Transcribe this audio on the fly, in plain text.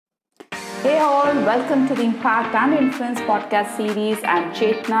Hey all, welcome to the Impact and Influence podcast series. I'm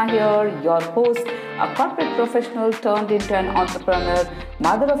Chetna here, your host, a corporate professional turned into an entrepreneur,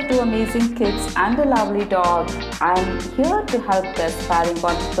 mother of two amazing kids and a lovely dog. I'm here to help the aspiring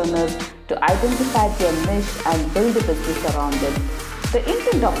entrepreneurs to identify their niche and build a business around it. The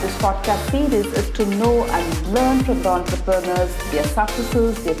intent of this podcast series is to know and learn from the entrepreneurs, their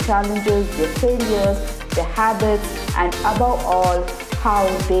successes, their challenges, their failures, their habits, and above all, how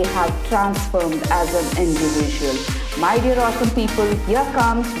they have transformed as an individual. My dear awesome people, here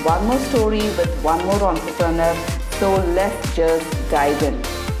comes one more story with one more entrepreneur. So let's just dive in.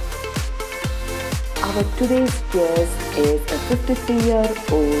 Our today's guest is a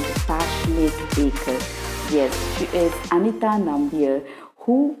 53-year-old passionate baker. Yes, she is Anita Nambiar,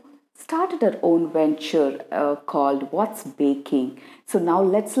 who started her own venture called What's Baking. So now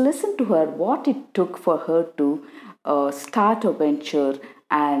let's listen to her what it took for her to start a venture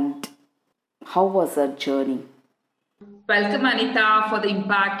and how was her journey. Welcome, Anita, for the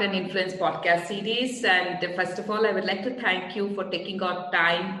Impact and Influence podcast series. And first of all, I would like to thank you for taking out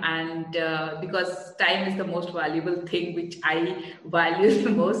time, and because time is the most valuable thing which I value the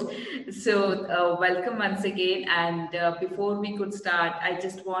most. So, welcome once again. And before we could start, I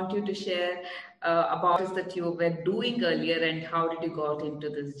just want you to share about us that you were doing earlier and how did you got into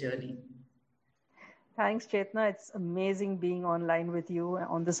this journey. Thanks, Chetna. It's amazing being online with you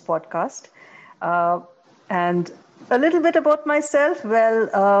on this podcast. Uh, and a little bit about myself.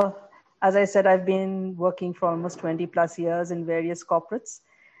 As I said, I've been working for almost 20 plus years in various corporates.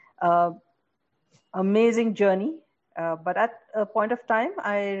 Uh, Amazing journey. But at a point of time,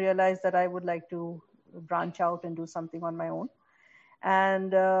 I realized that I would like to branch out and do something on my own.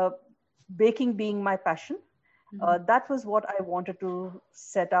 And baking being my passion, that was what I wanted to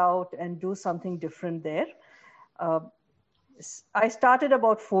set out and do something different there. Uh, I started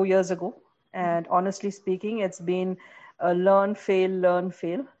about 4 years ago, and honestly speaking, it's been a learn, fail,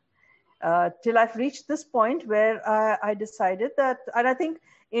 till I've reached this point where I decided that, and I think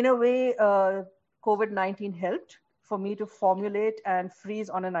in a way, COVID-19 helped for me to formulate and freeze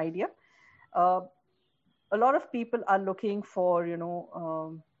on an idea. Uh, a lot of people are looking for,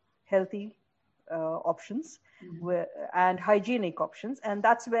 healthy options and hygienic options, and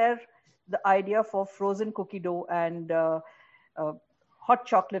that's where the idea for frozen cookie dough and uh, hot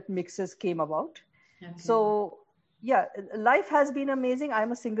chocolate mixes came about. Okay. So yeah, life has been amazing.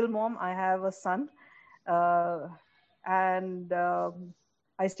 I'm a single mom. I have a son, uh, and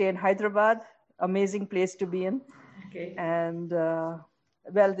I stay in Hyderabad. Amazing place to be in. Okay. And the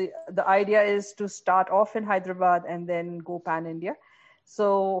idea is to start off in Hyderabad and then go pan India.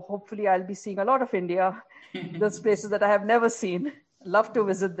 So hopefully I'll be seeing a lot of India, those places that I have never seen. Love to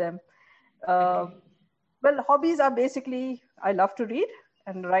visit them. Uh, well, hobbies are basically, I love to read.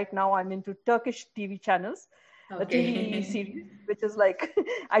 And right now I'm into Turkish TV channels, a TV series, which is like,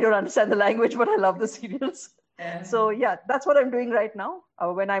 I don't understand the language, but I love the serials. So yeah, that's what I'm doing right now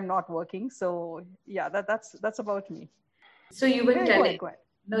when I'm not working. So yeah, that's about me. So you were Yeah, telling, go ahead.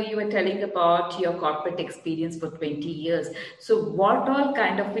 no, you were telling about your corporate experience for 20 years. So what all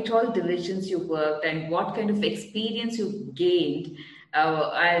kind of, which all divisions you worked and what kind of experience you gained,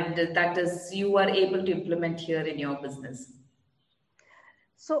 and that is you are able to implement here in your business?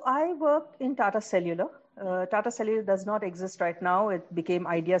 So I worked in Tata Cellular. Tata Cellular does not exist right now. It became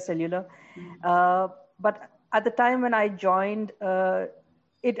Idea Cellular. Uh, but at the time when I joined,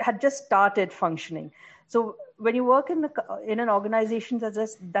 it had just started functioning. So when you work in an organization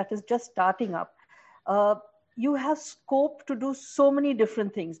that is just starting up, uh, you have scope to do so many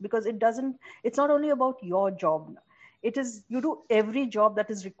different things because it's not only about your job. It is, you do every job that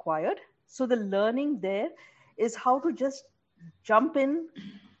is required. So the learning there is how to just jump in,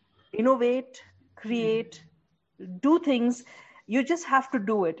 innovate, create, do things. You just have to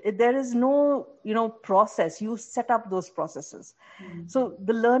do it. There is no process. You set up those processes. So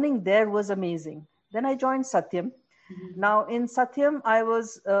the learning there was amazing. Then I joined Satyam. Now in Satyam I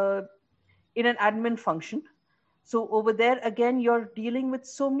was in an admin function. So over there again, you're dealing with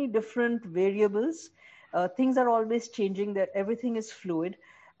so many different variables. Things are always changing, that everything is fluid.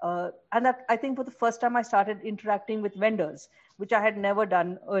 And that, I think, for the first time I started interacting with vendors, which I had never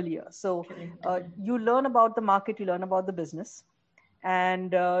done earlier. So you learn about the market, you learn about the business,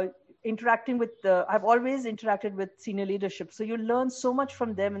 and interacting with I've always interacted with senior leadership. So you learn so much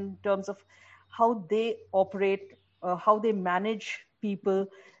from them in terms of how they operate, how they manage people.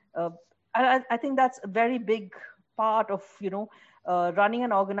 Uh, I think that's a very big part of running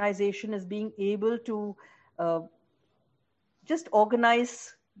an organization, is being able to uh, just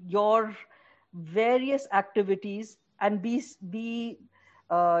organize your various activities and be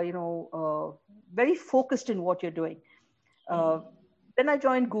very focused in what you're doing. Then I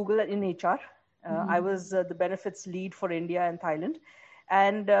joined Google in HR. I was the benefits lead for India and Thailand.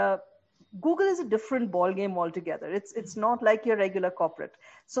 And Google is a different ballgame altogether. It's not like your regular corporate.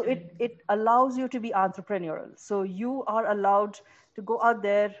 So it allows you to be entrepreneurial. So you are allowed to go out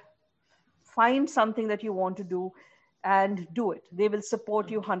there, find something that you want to do, and do it. They will support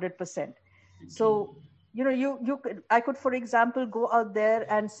you 100%. So I could, for example, go out there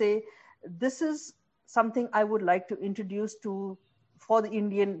and say, this is something I would like to introduce for the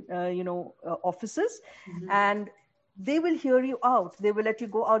Indian offices, and they will hear you out. They will let you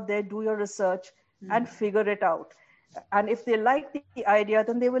go out there, do your research, and figure it out. And if they like the idea,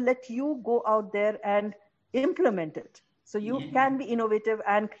 then they will let you go out there and implement it. So you can be innovative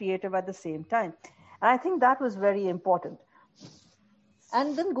and creative at the same time. And I think that was very important.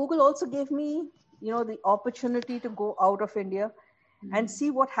 And then Google also gave me, the opportunity to go out of India and see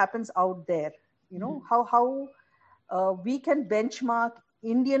what happens out there. How we can benchmark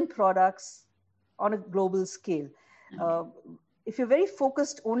Indian products on a global scale. If you're very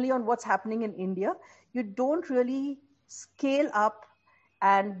focused only on what's happening in India, you don't really scale up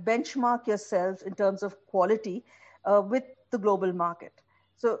and benchmark yourself in terms of quality with the global market.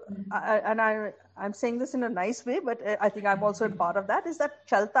 So, I'm saying this in a nice way, but I think I'm also a part of that, is that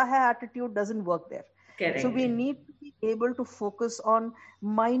chalta hai attitude doesn't work there. Correct. So we need to be able to focus on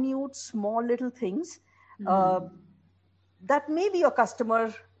minute, small little things that maybe your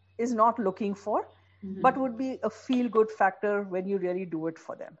customer is not looking for, but would be a feel-good factor when you really do it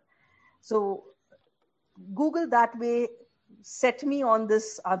for them. So Google that way set me on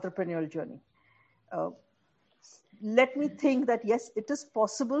this entrepreneurial journey. Let me think that, yes, it is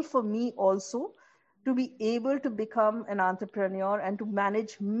possible for me also to be able to become an entrepreneur and to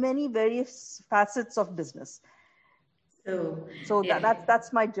manage many various facets of business. So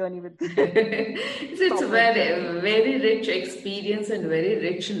that's my journey with it's a very rich experience and very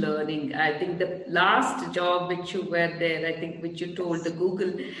rich learning. I think the last job which you were there, I think which you told the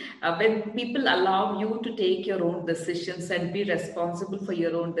Google, when people allow you to take your own decisions and be responsible for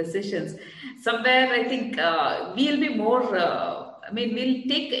your own decisions, somewhere I think we'll be more, we'll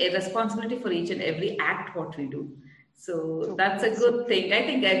take a responsibility for each and every act what we do. So that's a good thing. I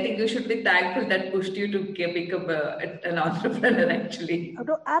think you should be thankful that pushed you to become an entrepreneur, actually.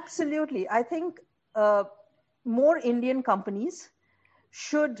 No, absolutely. I think more Indian companies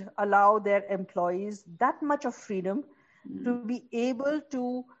should allow their employees that much of freedom to be able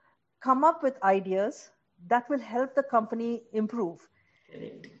to come up with ideas that will help the company improve.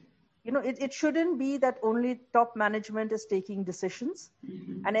 Correct. It shouldn't be that only top management is taking decisions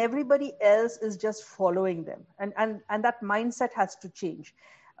and everybody else is just following them. And that mindset has to change.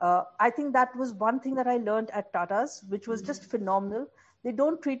 I think that was one thing that I learned at Tata's, which was just phenomenal. They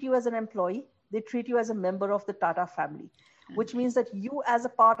don't treat you as an employee. They treat you as a member of the Tata family, which means that you as a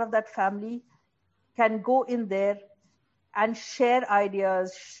part of that family can go in there and share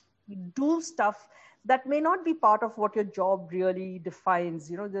ideas, do stuff that may not be part of what your job really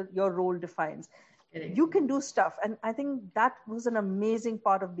defines, your role defines. Correct. You can do stuff. And I think that was an amazing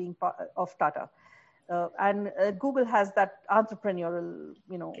part of being part of Tata. And Google has that entrepreneurial,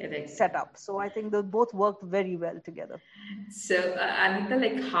 setup. So I think they both work very well together. So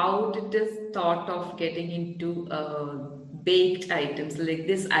Anita, how did this thought of getting into baked items,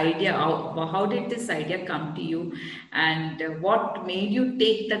 this idea, how did this idea come to you, and what made you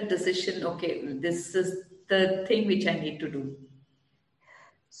take that decision? Okay, this is the thing which I need to do.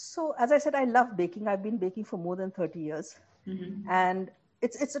 So as I said, I love baking. I've been baking for more than 30 years, and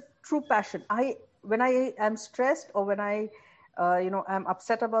it's a true passion. When I am stressed or when I'm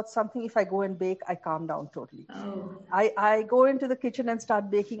upset about something, if I go and bake, I calm down totally. Oh. I go into the kitchen and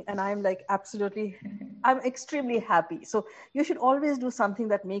start baking, and I'm I'm extremely happy. So you should always do something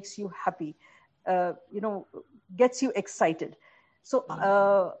that makes you happy, gets you excited. So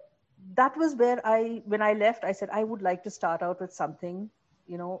that was where when I left, I said, I would like to start out with something,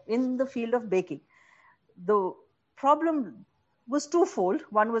 in the field of baking. The problem was twofold.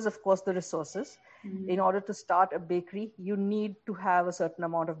 One was, of course, the resources. In order to start a bakery, you need to have a certain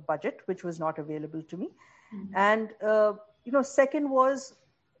amount of budget, which was not available to me. And, second was,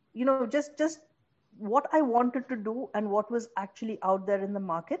 just what I wanted to do and what was actually out there in the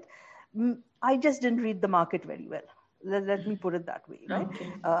market. I just didn't read the market very well. Let me put it that way, right?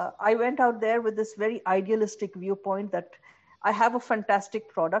 Okay. I went out there with this very idealistic viewpoint that I have a fantastic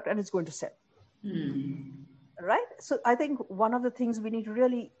product and it's going to sell. Right? So I think one of the things we need to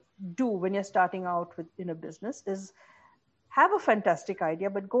really do when you're starting out in a business is have a fantastic idea,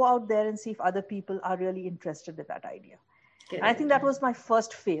 but go out there and see if other people are really interested in that idea. And I think that was my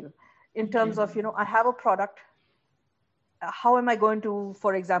first fail in terms of, I have a product. How am I going to,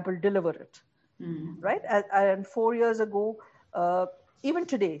 for example, deliver it? Right? And 4 years ago, even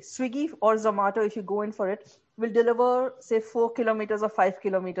today, Swiggy or Zomato, if you go in for it, will deliver, say, 4 kilometers or 5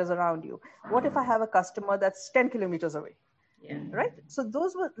 kilometers around you. What if I have a customer that's 10 kilometers away? Right? So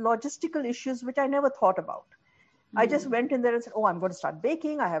those were logistical issues which I never thought about. I just went in there and said, I'm going to start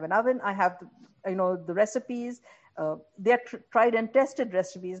baking. I have an oven. I have, the recipes. They're tried and tested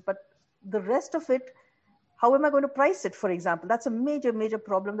recipes, but the rest of it, how am I going to price it, for example? That's a major, major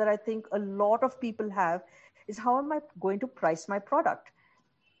problem that I think a lot of people have, is how am I going to price my product?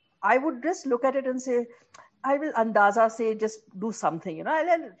 I would just look at it and say, I will andaza say, just do something,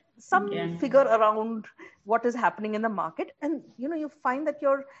 I'll some figure around what is happening in the market. And, you find that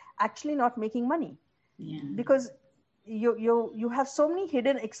you're actually not making money because you have so many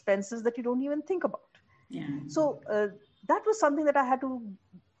hidden expenses that you don't even think about. So that was something that I had to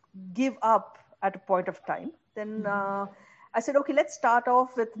give up at a point of time. Then I said, okay, let's start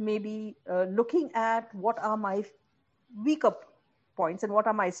off with maybe looking at what are my weaker points and what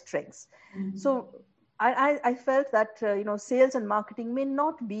are my strengths. So I felt that, sales and marketing may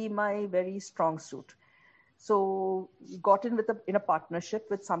not be my very strong suit. So got in in a partnership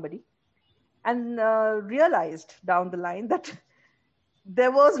with somebody and realized down the line that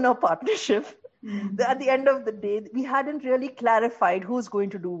there was no partnership. At the end of the day, we hadn't really clarified who's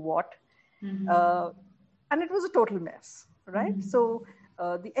going to do what. And it was a total mess, right? So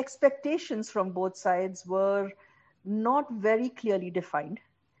the expectations from both sides were not very clearly defined,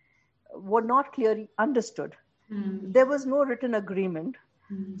 were not clearly understood. There was no written agreement.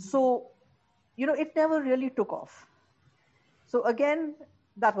 So, it never really took off. So again,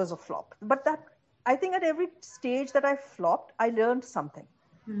 that was a flop. But I think at every stage that I flopped, I learned something.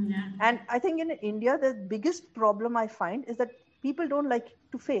 And I think in India, the biggest problem I find is that people don't like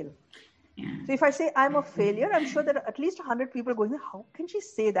to fail. So if I say I'm a failure, I'm sure there are at least 100 people going, how can she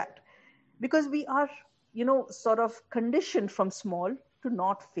say that? Because we are, sort of conditioned from small to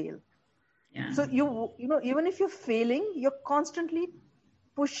not fail. So even if you're failing, you're constantly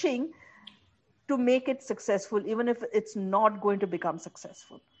pushing to make it successful, even if it's not going to become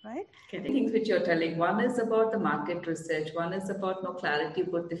successful, right? Okay, the things which you're telling, one is about the market research, one is about no clarity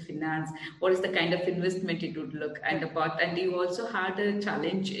about the finance, what is the kind of investment it would look, and you also had a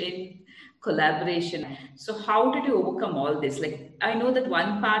challenge in collaboration. So how did you overcome all this? Like, I know that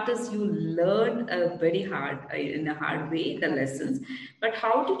one part is you learn very hard, in a hard way, the lessons, but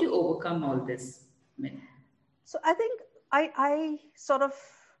how did you overcome all this? So I think I sort of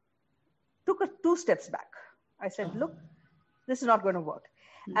took 2 steps back. I said, look, this is not going to work.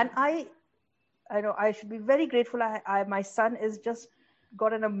 And I know I should be very grateful. My son is just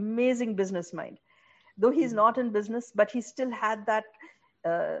got an amazing business mind. Though he's not in business, but he still had that.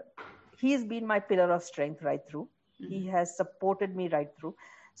 He's been my pillar of strength right through. He has supported me right through.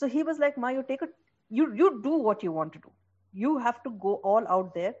 So he was like, Ma, you do what you want to do. You have to go all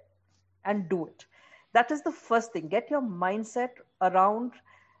out there and do it. That is the first thing. Get your mindset around,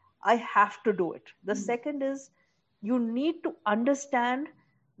 I have to do it. The second is you need to understand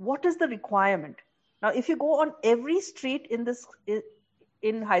what is the requirement. Now, if you go on every street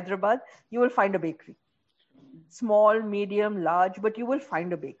in Hyderabad, you will find a bakery. Small, medium, large, but you will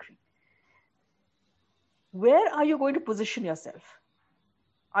find a bakery. Where are you going to position yourself?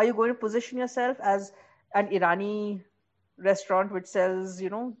 Are you going to position yourself as an Irani restaurant which sells,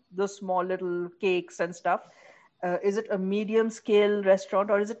 those small little cakes and stuff? Is it a medium scale restaurant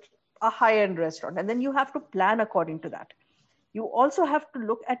or is it a high-end restaurant? And then you have to plan according to that. You also have to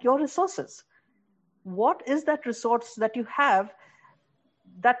look at your resources. What is that resource that you have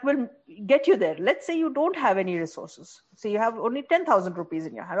that will get you there? Let's say you don't have any resources. So you have only 10,000 rupees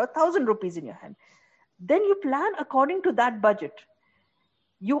in your hand or 1,000 rupees in your hand. Then you plan according to that budget.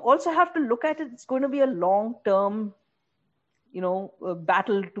 You also have to look at it. It's going to be a long-term,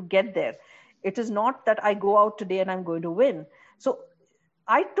 battle to get there. It is not that I go out today and I'm going to win. So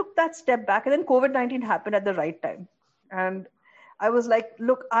I took that step back, and then COVID-19 happened at the right time. And I was like,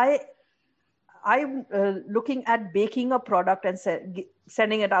 look, I'm looking at baking a product and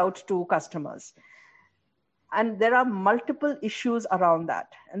sending it out to customers. And there are multiple issues around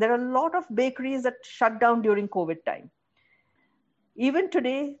that. And there are a lot of bakeries that shut down during COVID time. Even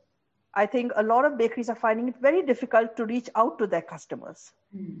today, I think a lot of bakeries are finding it very difficult to reach out to their customers.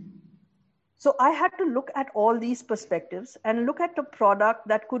 So I had to look at all these perspectives and look at a product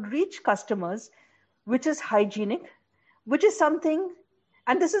that could reach customers, which is hygienic, which is something,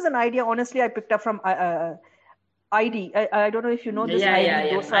 and this is an idea, honestly, I picked up from ID. I don't know if you know this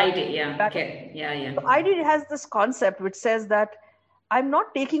ID dosa. Yeah. Okay. Yeah. So ID has this concept which says that I'm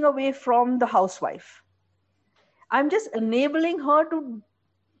not taking away from the housewife. I'm just enabling her to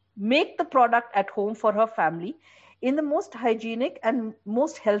make the product at home for her family in the most hygienic and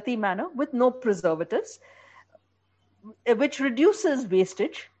most healthy manner with no preservatives, which reduces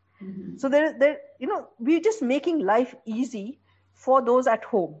wastage. So we're just making life easy for those at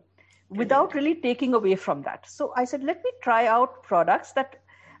home without really taking away from that. So I said, let me try out products that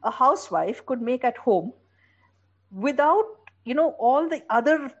a housewife could make at home without, all the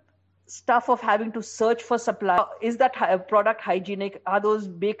other stuff of having to search for supply. Is that product hygienic? Are those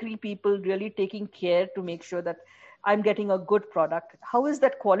bakery people really taking care to make sure that I'm getting a good product? How is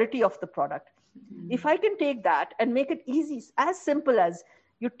that quality of the product? If I can take that and make it easy, as simple as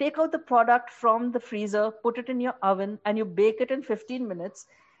you take out the product from the freezer, put it in your oven, and you bake it in 15 minutes,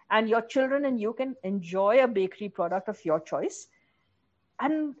 and your children and you can enjoy a bakery product of your choice.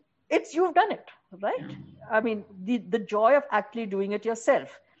 And you've done it, right? Yeah. I mean, the joy of actually doing it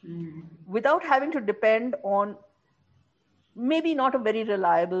yourself without having to depend on maybe not a very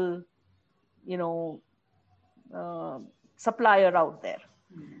reliable, supplier out there.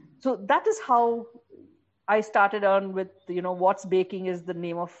 So that is how I started on with, What's Baking is the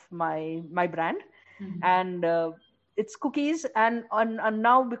name of my brand. And it's cookies. And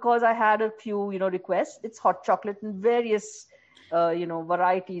now, because I had a few, requests, it's hot chocolate and various,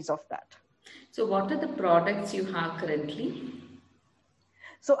 varieties of that. So what are the products you have currently?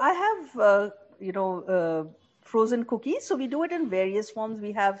 So I have, frozen cookies. So we do it in various forms.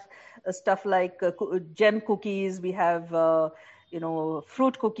 We have stuff like gem cookies. We have,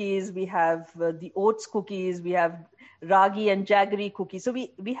 fruit cookies. We have the oats cookies. We have ragi and jaggery cookies. So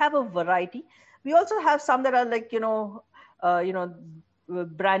we have a variety. We also have some that are like,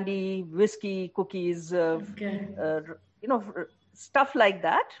 brandy, whiskey cookies, stuff like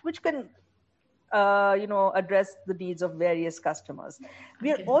that, which can, address the needs of various customers.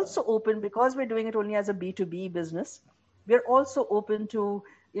 We are also open, because we're doing it only as a B2B business. We're also open to,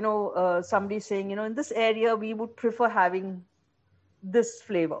 somebody saying, in this area, we would prefer having this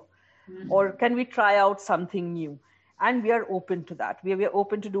flavor, or can we try out something new? And we are open to that. We are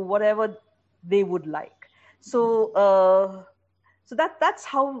open to do whatever they would like. So, that's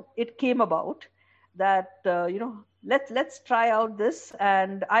how it came about. That let's try out this.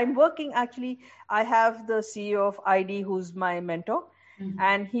 And I'm working, actually, I have the CEO of ID who's my mentor,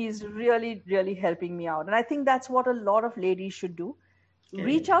 and he's really, really helping me out. And I think that's what a lot of ladies should do.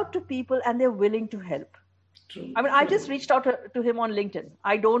 Reach out to people and they're willing to help. True. I mean, I just reached out to him on LinkedIn.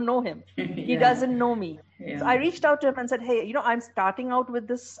 I don't know him. He doesn't know me. Yeah. So I reached out to him and said, hey, I'm starting out with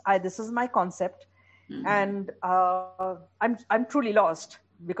this. This is my concept. And I'm truly lost,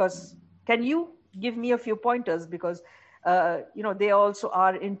 because can you give me a few pointers? Because, they also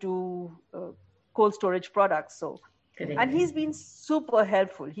are into cold storage products. So, and he's been super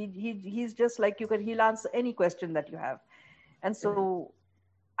helpful. He's just like, he'll answer any question that you have. And so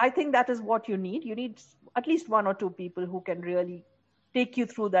I think that is what you need. You need at least one or two people who can really take you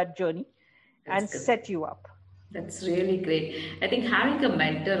through that journey and set you up. That's really great. I think having a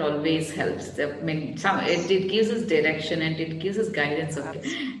mentor always helps. I mean, it gives us direction and it gives us guidance.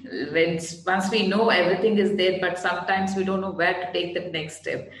 Okay, once we know everything is there, but sometimes we don't know where to take the next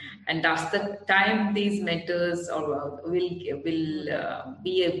step, and that's the time these mentors will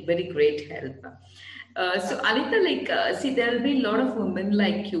be a very great help. So Anita, see, there will be a lot of women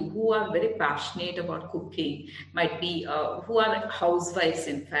like you who are very passionate about cooking, might be who are housewives,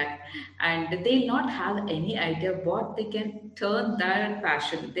 in fact, and they not have any idea what they can turn their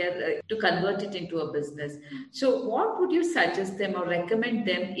passion to convert it into a business. So what would you suggest them or recommend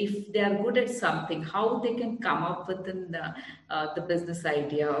them if they are good at something, how they can come up with the business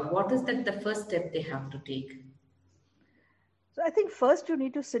idea, or what is the first step they have to take? So I think first you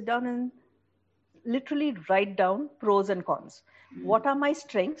need to sit down and literally write down pros and cons. What are my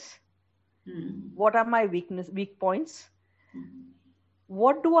strengths? What are my weak points?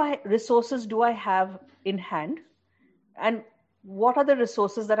 What resources do I have in hand? And what are the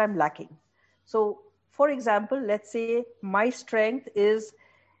resources that I'm lacking? So, for example, let's say my strength is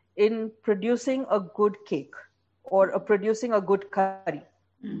in producing a good cake or producing a good curry.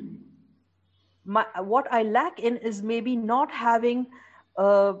 What I lack in is maybe not having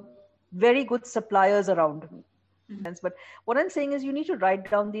very good suppliers around me. But what I'm saying is you need to write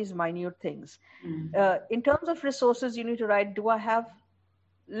down these minute things. In terms of resources, you need to write,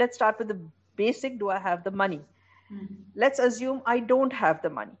 let's start with the basic, do I have the money? Let's assume I don't have the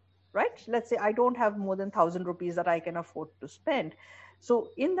money, right? Let's say I don't have more than 1,000 rupees that I can afford to spend. So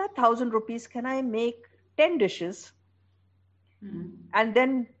in that 1,000 rupees, can I make 10 dishes and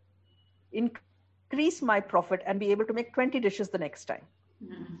then increase my profit and be able to make 20 dishes the next time.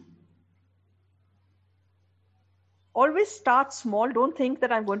 Always start small. Don't think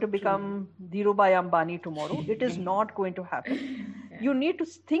that I'm going to become Dhirubhai Ambani tomorrow. It is not going to happen. You need to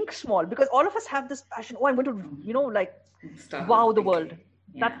think small, because all of us have this passion. Oh, I'm going to, wow the world.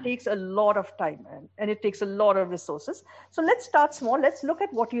 That takes a lot of time and it takes a lot of resources. So let's start small. Let's look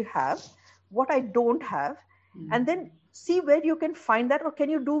at what you have, what I don't have, and then see where you can find that, or can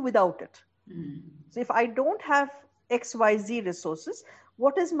you do without it. So if I don't have XYZ resources,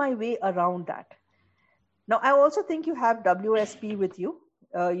 what is my way around that? Now, I also think you have WSP with you.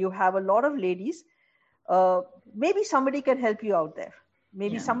 You have a lot of ladies. Maybe somebody can help you out there.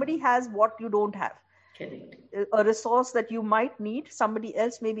 Maybe somebody has what you don't have. Correct. A resource that you might need, somebody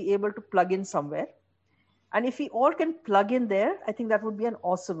else may be able to plug in somewhere. And if we all can plug in there, I think that would be an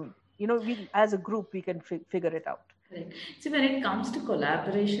awesome, we as a group, we can figure it out. Right. See, when it comes to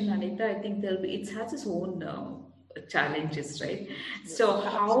collaboration, Anita, I think it has its own challenges, right? So,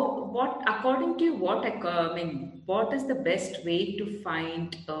 according to you, what is the best way to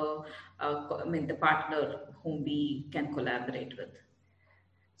find, the partner whom we can collaborate with?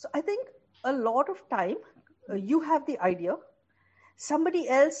 So, I think a lot of time you have the idea, somebody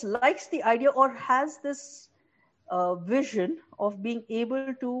else likes the idea or has this vision of being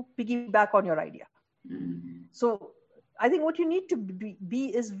able to piggyback on your idea. So I think what you need to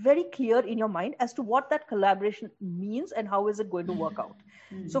be is very clear in your mind as to what that collaboration means and how is it going to work out.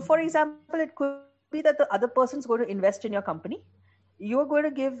 So for example, it could be that the other person is going to invest in your company. You're going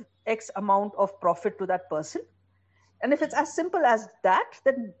to give X amount of profit to that person. And if it's as simple as that,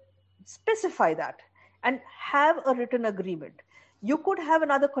 then specify that and have a written agreement. You could have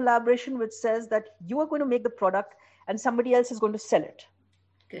another collaboration which says that you are going to make the product and somebody else is going to sell it.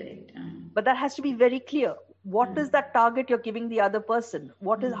 Correct. But that has to be very clear. What is that target you're giving the other person?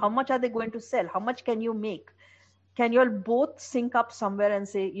 How much are they going to sell? How much can you make? Can you all both sync up somewhere and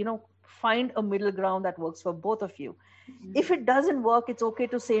say, find a middle ground that works for both of you? If it doesn't work, it's okay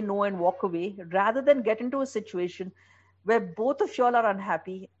to say no and walk away, rather than get into a situation where both of y'all are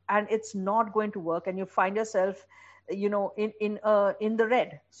unhappy and it's not going to work and you find yourself, in the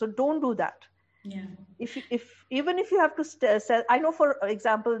red. So don't do that. Yeah. Even if you have to sell, I know, for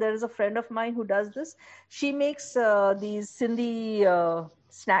example, there is a friend of mine who does this. She makes these Sindhi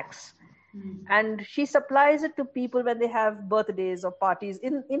snacks, and she supplies it to people when they have birthdays or parties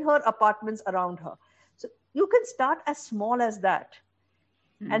in her apartments around her. So you can start as small as that,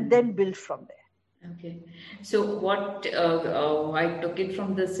 and then build from there. Okay. So what I took it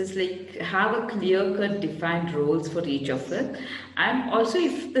from this is like have a clear-cut defined roles for each of it. And also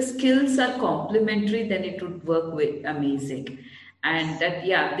if the skills are complementary, then it would work with amazing. And that,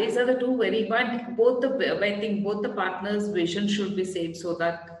 these are the two but I think both the partners' vision should be same, so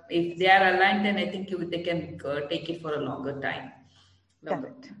that if they are aligned, then I think they can take it for a longer time.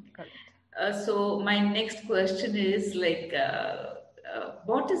 Correct. So my next question is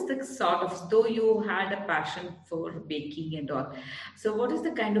what is the sort of, though you had a passion for baking and all, so what is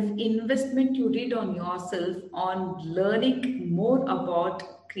the kind of investment you did on yourself on learning more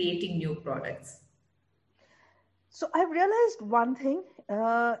about creating new products? So I've realized one thing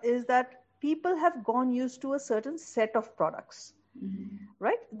is that people have gone used to a certain set of products,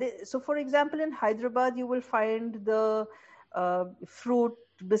 right? So for example, in Hyderabad, you will find the fruit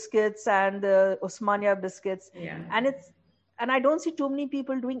biscuits and the Osmania biscuits. And I don't see too many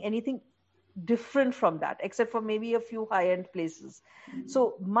people doing anything different from that, except for maybe a few high-end places.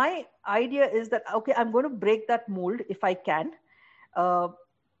 So my idea is that, okay, I'm going to break that mold if I can,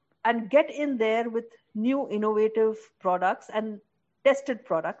 and get in there with new innovative products and tested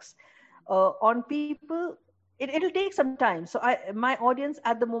products on people. It'll take some time. So my audience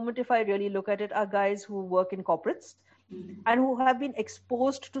at the moment, if I really look at it, are guys who work in corporates and who have been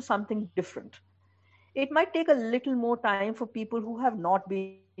exposed to something different. It might take a little more time for people who have not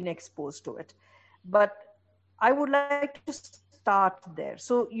been exposed to it. But I would like to start there.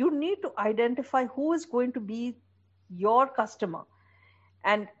 So you need to identify who is going to be your customer.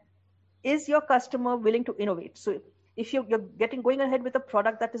 And is your customer willing to innovate? So if you're going ahead with a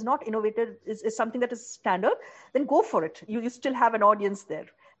product that is not innovative, is something that is standard, then go for it. You still have an audience there.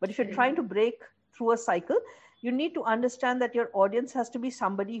 But if you're trying to break through a cycle, you need to understand that your audience has to be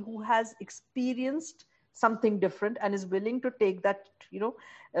somebody who has experienced something different and is willing to take that,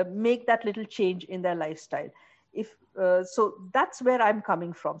 make that little change in their lifestyle. So that's where I'm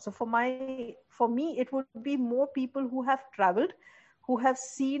coming from. So for me, it would be more people who have traveled, who have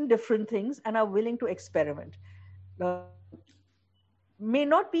seen different things and are willing to experiment. may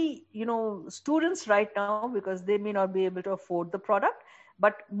not be, students right now, because they may not be able to afford the product,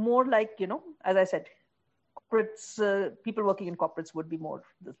 but more like, as I said, corporates, people working in corporates would be more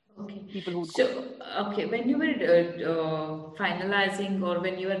the Okay. people who would So, go. okay, when you were finalizing or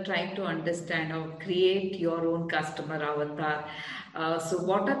when you were trying to understand or create your own customer avatar, so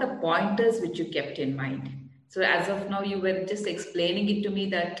what are the pointers which you kept in mind? So, as of now, you were just explaining it to me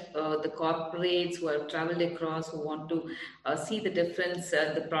that the corporates who have traveled across, who want to see the difference,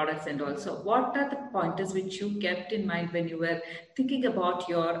 the products, and also what are the pointers which you kept in mind when you were thinking about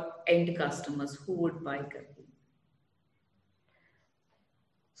your end customers who would buy Gurkey?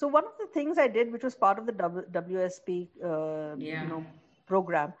 So one of the things I did, which was part of the WSP, Yeah.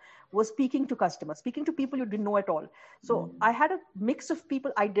 program, was speaking to customers, speaking to people you didn't know at all. So I had a mix of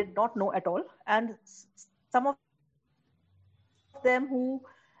people I did not know at all, and some of them who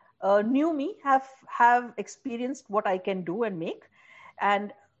knew me have experienced what I can do and make.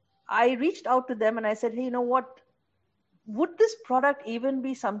 And I reached out to them and I said, hey, you know what? Would this product even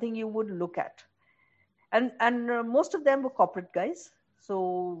be something you would look at? And most of them were corporate guys,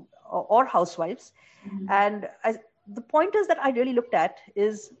 so or housewives. And the pointers that I really looked at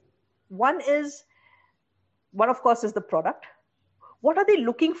is, one of course is the product. What are they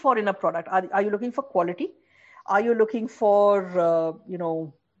looking for in a product? Are you looking for quality? Are you looking for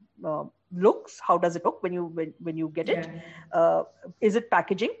looks? How does it look when you get it? Is it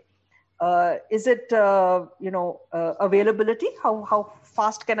packaging? Is it availability? How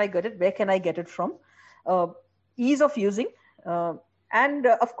fast can I get it? Where can I get it from? Ease of using, and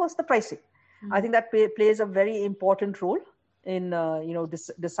of course the pricing. I think that plays a very important role in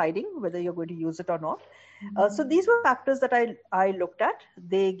deciding whether you're going to use it or not. So these were factors that I looked at.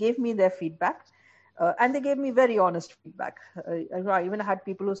 They gave me their feedback, and they gave me very honest feedback. I even had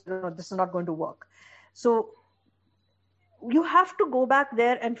people who said, no, this is not going to work. So you have to go back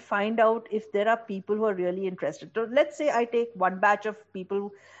there and find out if there are people who are really interested. So let's say I take one batch of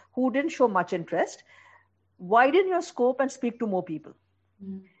people who didn't show much interest. Widen your scope and speak to more people.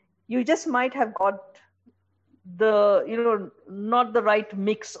 You just might have got not the right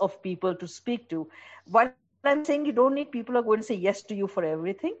mix of people to speak to. While I'm saying you don't need people who are going to say yes to you for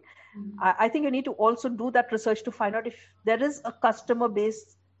everything, I think you need to also do that research to find out if there is a customer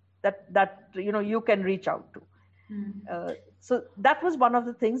base that you can reach out to. So that was one of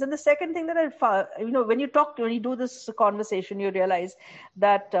the things. And the second thing that I found, when you do this conversation, you realize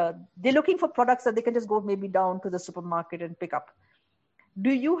that they're looking for products that they can just go maybe down to the supermarket and pick up. Do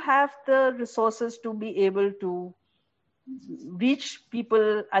you have the resources to be able to reach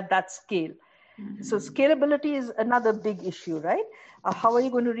people at that scale? So scalability is another big issue, right? How are you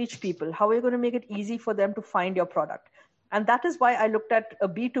going to reach people? How are you going to make it easy for them to find your product? And that is why I looked at a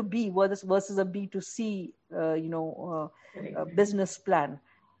B2B versus a B2C, business plan,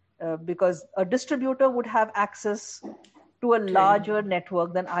 because a distributor would have access to a larger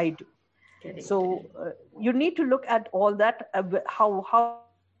network than I do. So you need to look at all that. How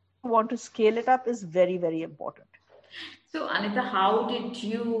you want to scale it up is very, very important. So, Anita, how did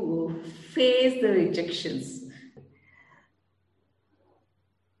you face the rejections?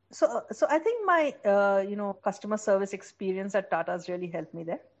 So I think my customer service experience at Tata has really helped me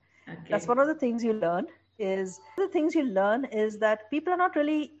there. Okay. That's one of the things you learn is that people are not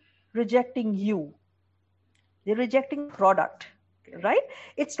really rejecting you; they're rejecting product, right?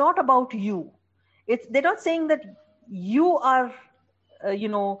 It's not about you. They're not saying that you are,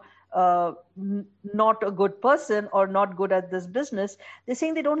 not a good person or not good at this business. They're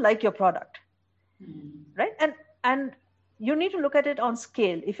saying they don't like your product, right? And you need to look at it on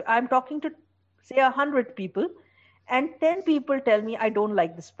scale. If I'm talking to, say, 100 people and 10 people tell me I don't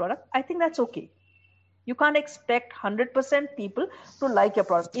like this product, I think that's okay. You can't expect 100% people to like your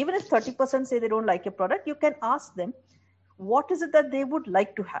product. Even if 30% say they don't like your product, you can ask them, what is it that they would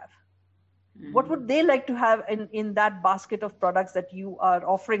like to have? What would they like to have in that basket of products that you are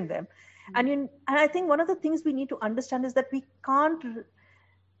offering them? And I think one of the things we need to understand is that we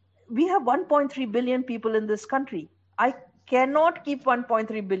have 1.3 billion people in this country. I cannot keep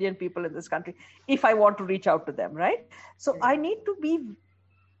 1.3 billion people in this country if I want to reach out to them, right? So I need to be,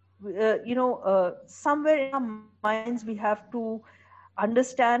 somewhere in our minds, we have to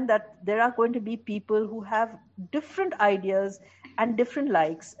understand that there are going to be people who have different ideas and different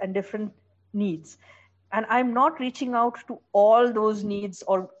likes and different needs. And I'm not reaching out to all those needs,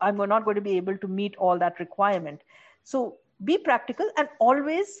 or I'm not going to be able to meet all that requirement. So be practical, and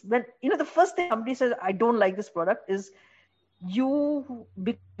always, when the first thing somebody says I don't like this product is you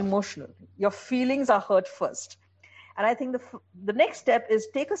become emotional. Your feelings are hurt first. And I think the next step is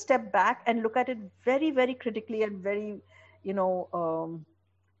take a step back and look at it very, very critically and very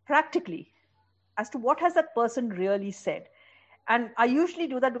practically as to what has that person really said. And I usually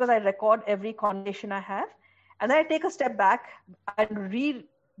do that because I record every conversation I have, and then I take a step back and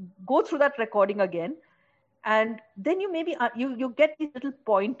go through that recording again. And then you maybe you get these little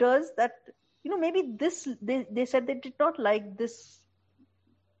pointers that maybe this they said they did not like this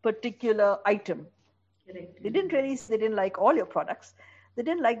particular item. Correct. They didn't like all your products. They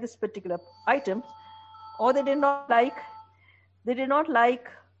didn't like this particular item, or they did not like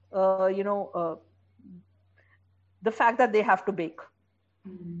the fact that they have to bake.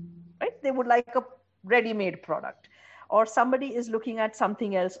 Right? They would like a ready-made product, or somebody is looking at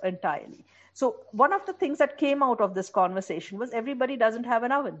something else entirely. So one of the things that came out of this conversation was everybody doesn't have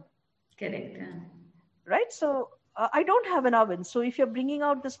an oven. Correct. Right? So I don't have an oven. So if you're bringing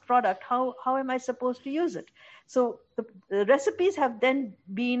out this product, how am I supposed to use it? So the recipes have then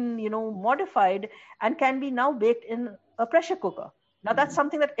been, modified and can be now baked in a pressure cooker. Now that's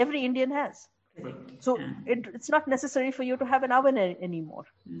something that every Indian has. Correct. So it's not necessary for you to have an oven anymore.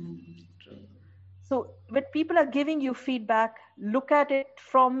 True. So when people are giving you feedback, look at it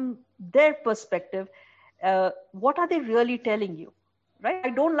from their perspective. What are they really telling you? Right?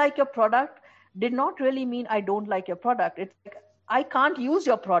 I don't like your product did not really mean I don't like your product. It's like, I can't use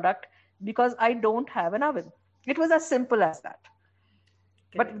your product because I don't have an oven. It was as simple as that.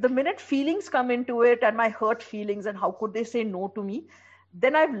 Correct. But the minute feelings come into it, and my hurt feelings, and how could they say no to me,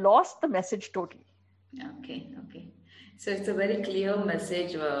 then I've lost the message totally. Okay. So it's a very clear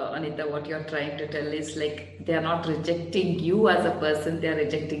message, Anita. What you're trying to tell is like they are not rejecting you as a person; they are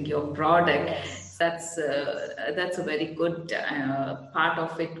rejecting your product. Yes. That's a very good part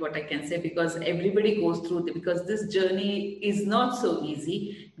of it. What I can say, because everybody goes through because this journey is not so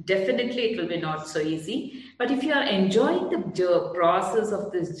easy. Definitely, it will be not so easy. But if you are enjoying the process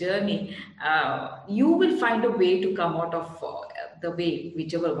of this journey, you will find a way to come out of the way,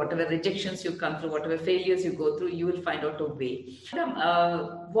 whatever rejections you come through, whatever failures you go through, you will find out a way.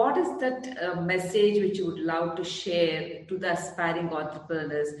 What is that message which you would love to share to the aspiring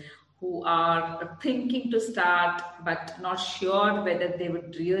entrepreneurs who are thinking to start but not sure whether they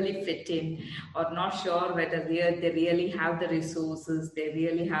would really fit in, or not sure whether they really have the resources, they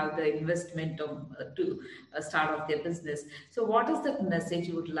really have the investment to start off their business? So what is that message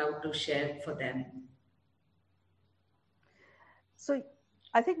you would love to share for them? So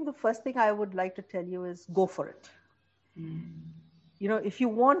I think the first thing I would like to tell you is go for it. If you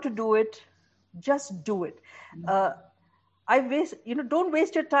want to do it, just do it. Don't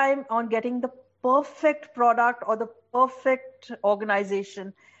waste your time on getting the perfect product or the perfect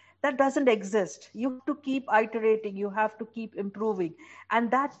organization. That doesn't exist. You have to keep iterating. You have to keep improving.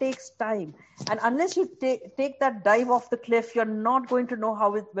 And that takes time. And unless you take that dive off the cliff, you're not going to know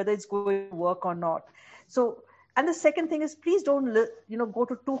whether it's going to work or not. So, and the second thing is, please don't, go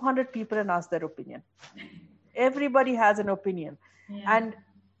to 200 people and ask their opinion. Everybody has an opinion. Yeah. And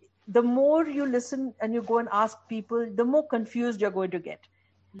the more you listen and you go and ask people, the more confused you're going to get.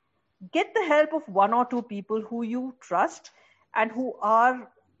 Get the help of one or two people who you trust and who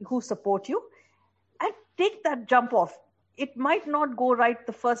support you, and take that jump off. It might not go right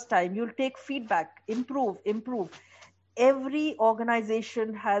the first time. You'll take feedback, improve. Every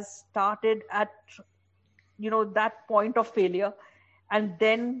organization has started at, that point of failure and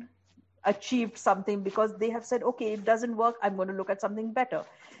then achieved something because they have said, okay, it doesn't work. I'm going to look at something better.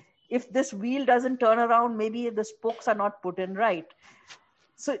 If this wheel doesn't turn around, maybe the spokes are not put in right.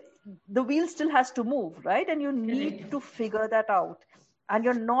 So the wheel still has to move, right? And you need to figure that out. And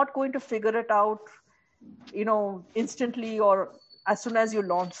you're not going to figure it out, instantly or as soon as you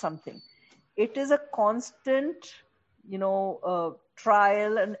launch something. It is a constant,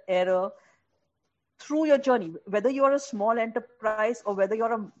 trial and error through your journey, whether you're a small enterprise or whether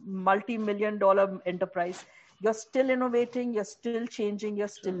you're a multi-million-dollar enterprise. You're still innovating, you're still changing, you're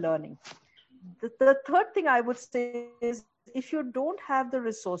still learning. The third thing I would say is, if you don't have the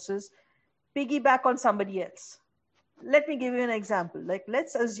resources, piggyback on somebody else. Let me give you an example. Like,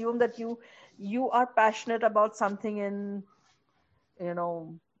 let's assume that you are passionate about something in,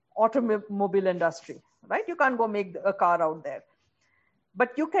 automobile industry, right? You can't go make a car out there,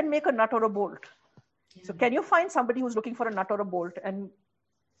 but you can make a nut or a bolt. Yeah. So can you find somebody who's looking for a nut or a bolt and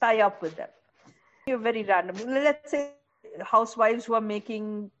tie up with them? You're very random. Let's say housewives who are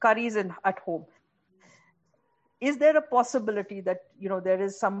making curries at home. Is there a possibility that, there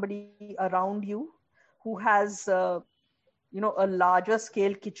is somebody around you who has, a larger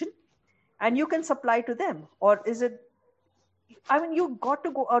scale kitchen and you can supply to them? Or is it, you've got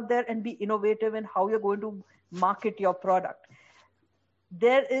to go out there and be innovative in how you're going to market your product.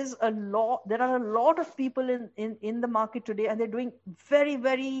 there are a lot of people in the market today, and they're doing very,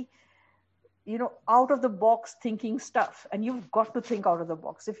 very, out of the box thinking stuff. And you've got to think out of the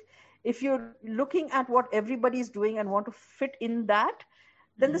box. If you're looking at what everybody's doing and want to fit in that,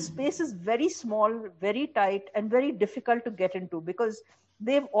 then the space is very small, very tight, and very difficult to get into, because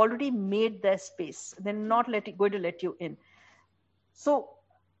they've already made their space. They're not going to let you in. So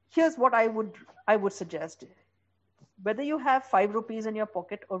here's what I would suggest. Whether you have 5 rupees in your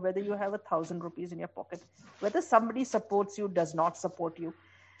pocket or whether you have 1,000 rupees in your pocket, whether somebody supports you, does not support you,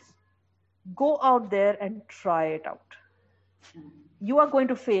 go out there and try it out. You are going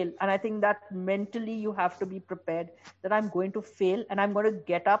to fail. And I think that mentally you have to be prepared that I'm going to fail, and I'm going to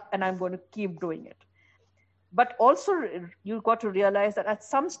get up and I'm going to keep doing it. But also you've got to realize that at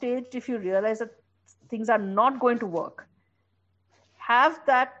some stage, if you realize that things are not going to work, have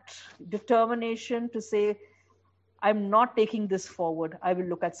that determination to say, I'm not taking this forward. I will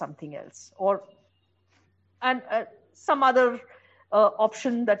look at something else, and some other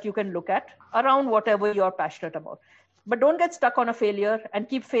option that you can look at around whatever you're passionate about. But don't get stuck on a failure and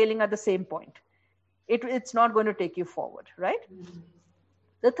keep failing at the same point. It's not going to take you forward, right? Mm-hmm.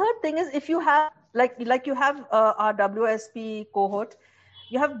 The third thing is, if you have, like you have our WSP cohort,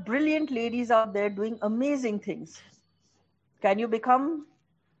 you have brilliant ladies out there doing amazing things. Can you become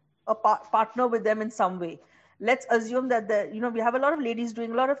a partner with them in some way? Let's assume that we have a lot of ladies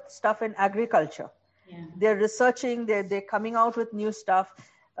doing a lot of stuff in agriculture. Yeah. They're researching, they're coming out with new stuff.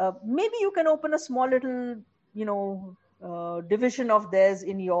 Maybe you can open a small little, division of theirs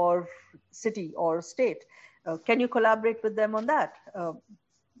in your city or state. Can you collaborate with them on that?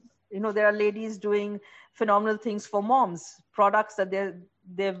 There are ladies doing phenomenal things for moms, products that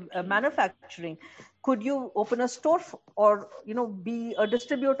they're manufacturing. Could you open a store or be a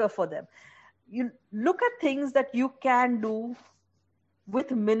distributor for them? You look at things that you can do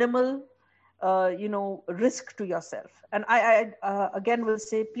with minimal risk to yourself. And I again will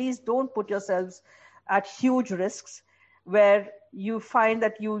say, please don't put yourselves at huge risks where you find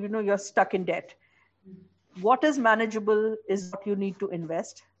that you're stuck in debt. What is manageable is what you need to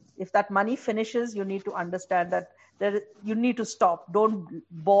invest. If that money finishes, you need to understand that you need to stop. Don't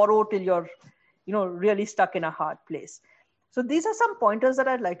borrow till you're really stuck in a hard place. So these are some pointers that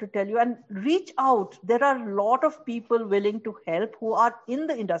I'd like to tell you, and reach out. There are a lot of people willing to help who are in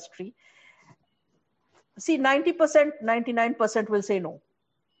the industry. See, 90%, 99% will say no.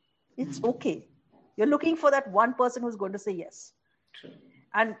 It's okay. You're looking for that one person who's going to say yes. True.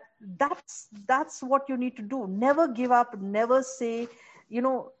 And that's what you need to do. Never give up. Never say,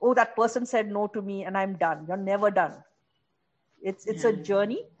 oh, that person said no to me and I'm done. You're never done. It's a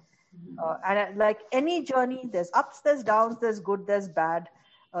journey. And like any journey, there's ups, there's downs, there's good, there's bad.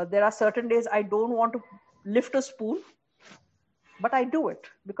 There are certain days I don't want to lift a spoon, but I do it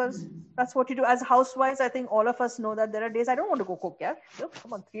because that's what you do. As housewives, I think all of us know that there are days I don't want to go cook. Yeah,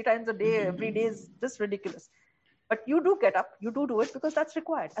 come on, 3 times a day, every day is just ridiculous. But you do get up, you do it because that's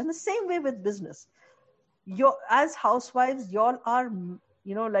required. And the same way with business. As housewives, y'all are,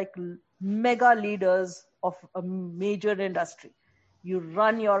 like mega leaders of a major industry. You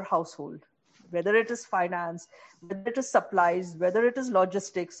run your household, whether it is finance, whether it is supplies, whether it is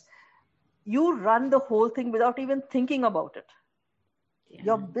logistics. You run the whole thing without even thinking about it. Yeah.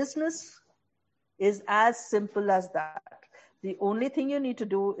 Your business is as simple as that. The only thing you need to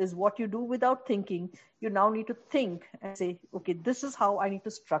do is what you do without thinking. You now need to think and say, okay, this is how I need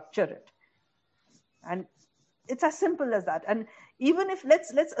to structure it. And it's as simple as that. And even if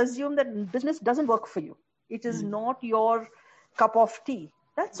let's assume that business doesn't work for you, it is not your cup of tea.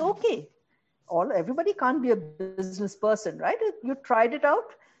 That's okay. Everybody can't be a business person, right? You tried it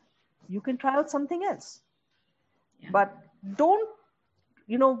out, you can try out something else. Yeah. But don't,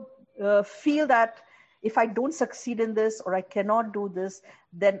 feel that if I don't succeed in this or I cannot do this,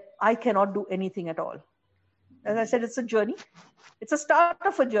 then I cannot do anything at all. As I said, it's a journey. It's a start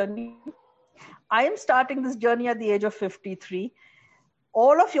of a journey. I am starting this journey at the age of 53.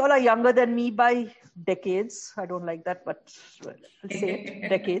 All of y'all are younger than me by decades. I don't like that, but I'll say it,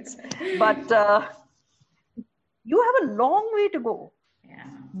 decades. But you have a long way to go. Yeah.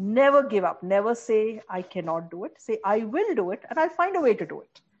 Never give up. Never say, I cannot do it. Say, I will do it, and I'll find a way to do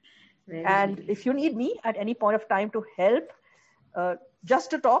it. Very and good. If you need me at any point of time to help, just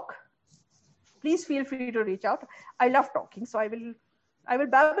to talk, please feel free to reach out. I love talking, so I will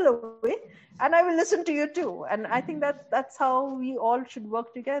babble away, and I will listen to you too. And I think that's how we all should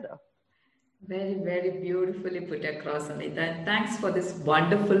work together. Very, very beautifully put across, Anita. And thanks for this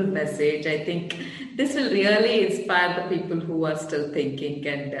wonderful message. I think this will really inspire the people who are still thinking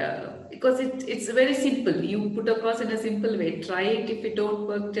and because it's very simple. You put across in a simple way. Try it. If it don't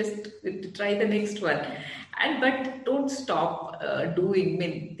work, just try the next one. And but don't stop doing. I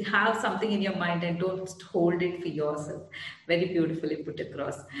mean, have something in your mind and don't hold it for yourself. Very beautifully put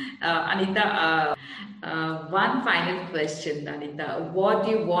across. Anita, one final question, Anita. What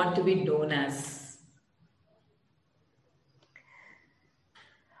do you want to be known as?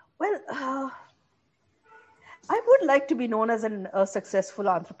 Well, I would like to be known as a successful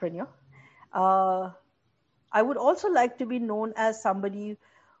entrepreneur. I would also like to be known as somebody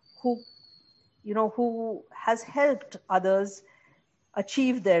who, who has helped others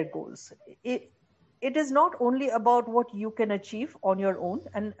achieve their goals. It is not only about what you can achieve on your own,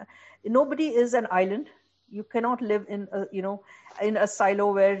 and nobody is an island. You cannot live in in a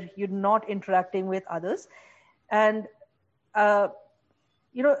silo where you're not interacting with others. And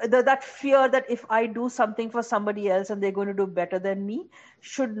that fear that if I do something for somebody else and they're going to do better than me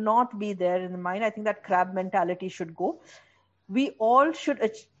should not be there in the mind. I think that crab mentality should go. We all should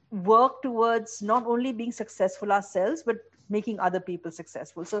work towards not only being successful ourselves, but making other people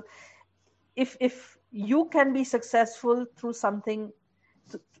successful. So if you can be successful through something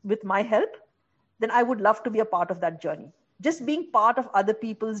with my help, then I would love to be a part of that journey. Just being part of other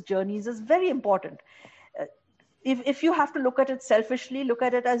people's journeys is very important. If you have to look at it selfishly, look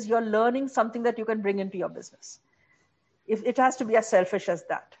at it as you're learning something that you can bring into your business. If it has to be as selfish as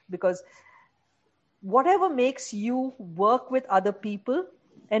that, because whatever makes you work with other people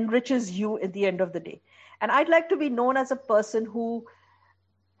enriches you at the end of the day. And I'd like to be known as a person who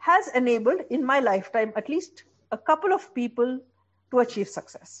has enabled in my lifetime at least a couple of people to achieve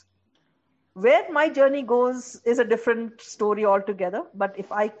success. Where my journey goes is a different story altogether. But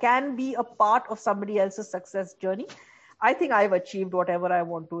if I can be a part of somebody else's success journey, I think I've achieved whatever I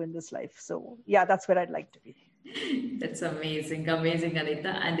want to in this life. So yeah, that's where I'd like to be. That's amazing,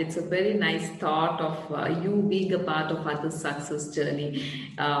 Anita. And it's a very nice thought of you being a part of others' success journey.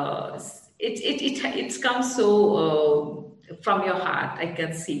 It comes so from your heart. I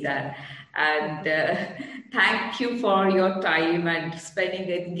can see that. And thank you for your time and spending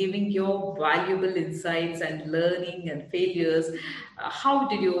it, giving your valuable insights and learning and failures. How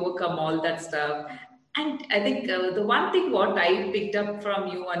did you overcome all that stuff? And I think the one thing what I picked up from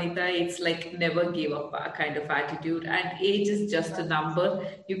you, Anita, it's like never give up kind of attitude. And age is just a number.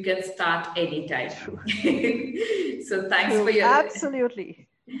 You can start anytime. So thanks for your... Absolutely.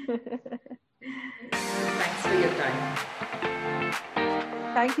 Thanks for your time.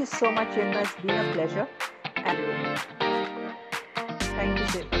 Thank you so much, Chetna. It's been a pleasure. And thank you,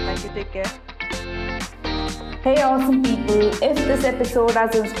 Chetna. Thank you. Take care. Hey awesome people, if this episode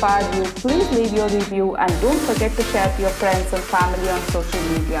has inspired you, please leave your review and don't forget to share to your friends and family on social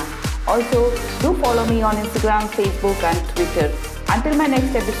media. Also, do follow me on Instagram, Facebook and Twitter. Until my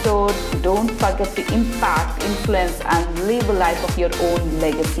next episode, don't forget to impact, influence and live a life of your own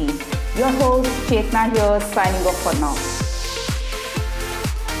legacy. Your host Chetna here, signing off for now.